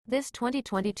This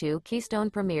 2022 Keystone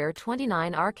Premier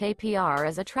 29 RKPR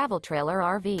is a travel trailer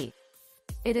RV.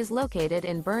 It is located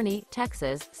in Boerne,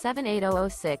 Texas,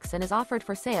 78006 and is offered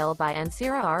for sale by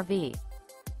Ancira RV.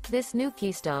 This new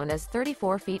Keystone is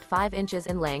 34 feet 5 inches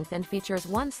in length and features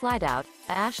one slideout,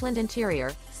 a Ashland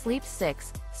interior, sleeps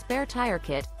 6, spare tire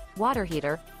kit, water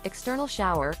heater, external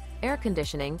shower, air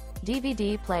conditioning,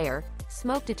 DVD player,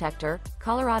 smoke detector,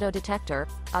 Colorado detector,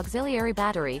 auxiliary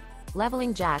battery,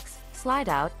 leveling jacks,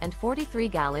 slide-out, and 43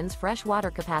 gallons fresh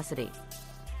water capacity.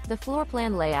 The floor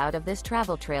plan layout of this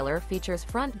travel trailer features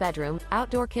front bedroom,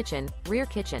 outdoor kitchen, rear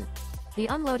kitchen. The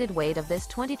unloaded weight of this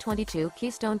 2022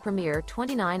 Keystone Premier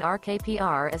 29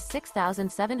 RKPR is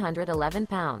 6,711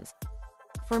 pounds.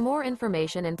 For more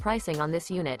information and pricing on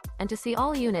this unit, and to see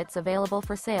all units available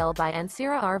for sale by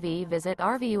Ancira RV, visit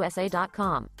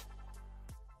RVUSA.com.